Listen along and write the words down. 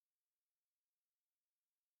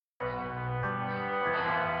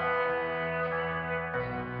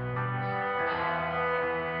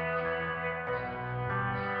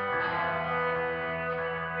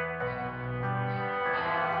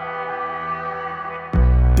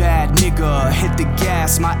bad nigga, hit the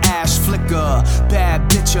gas, my ash flicker. Bad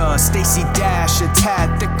bitcha, Stacy Dash, a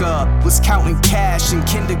tad thicker. Was counting cash in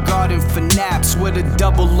kindergarten for naps, with a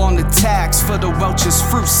double on the tax for the Welch's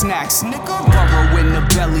fruit snacks. Nigga, burrow in the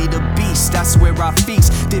belly, the beast, that's where I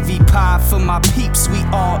feast. Divvy pie for my peeps, we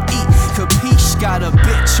all eat. Capiche, got a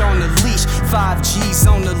bitch on the leash, 5 G's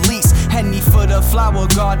on the lease. Henny for the flower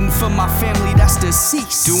garden, for my family that's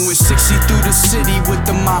deceased. Doing 60 through the city with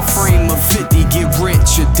the mind frame of 50. Get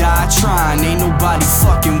rich or die trying, ain't nobody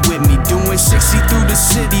fucking with me. Doing 60 through the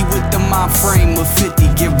city with the mind frame of 50.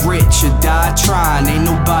 Get rich or die trying, ain't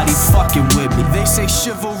nobody fucking with me. They say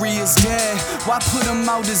chivalry is dead, why put him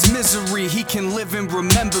out as misery? He can live and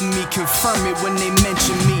remember me, confirm it when they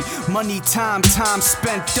mention me. Money, time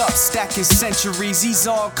spent up, stacking centuries. He's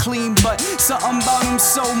all clean, but something about him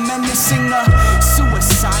so menacing. A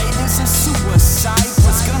suicide is a suicide.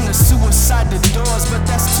 Was gonna suicide the doors, but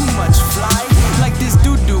that's too much fly. Like this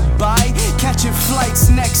Dubai, catching flights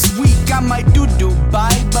next week. I might do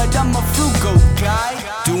Dubai, but I'm a frugal guy.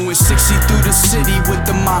 Doing 60 through the city with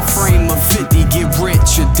the mind frame of 50. Get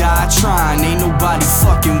rich or die trying, ain't nobody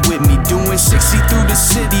fucking with me. Doing 60 through the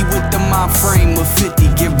city with the mind frame of 50.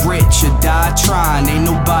 Get rich or die trying, ain't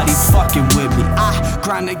nobody fucking with me. I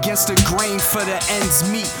grind against the grain for the ends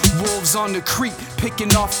meet. Wolves on the creek,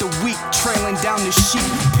 picking off the weak, trailing down the sheep.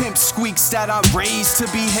 Pimp squeaks that I raised to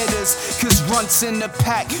be hitters, cause runts in the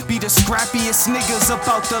pack be the scrappiest niggas up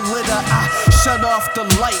out the litter. I shut off the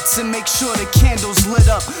lights and make sure the candles lit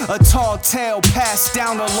up. A tall tale passed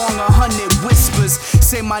down along 100 whispers.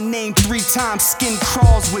 Say my name 3 times, skin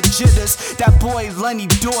crawls with jitters. That boy Lenny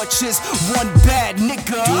Dortch is one bad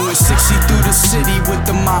nigga. Doing 60 through the city with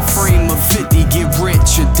the mind frame of 50. Get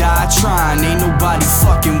rich or die trying, ain't nobody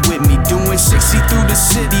fucking with me. Doing 60 through the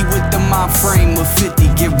city with the mind frame of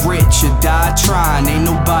 50. Get rich or die trying, ain't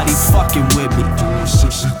nobody fucking with me. Doing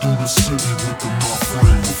 60 through the city with the mind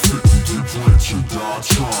frame of 50. Get rich or die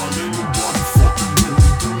trying, ain't nobody fucking with me.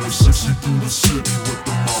 Doing 60 through the city with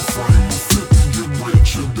the mind frame of 50. Get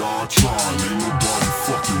rich or die trying, ain't nobody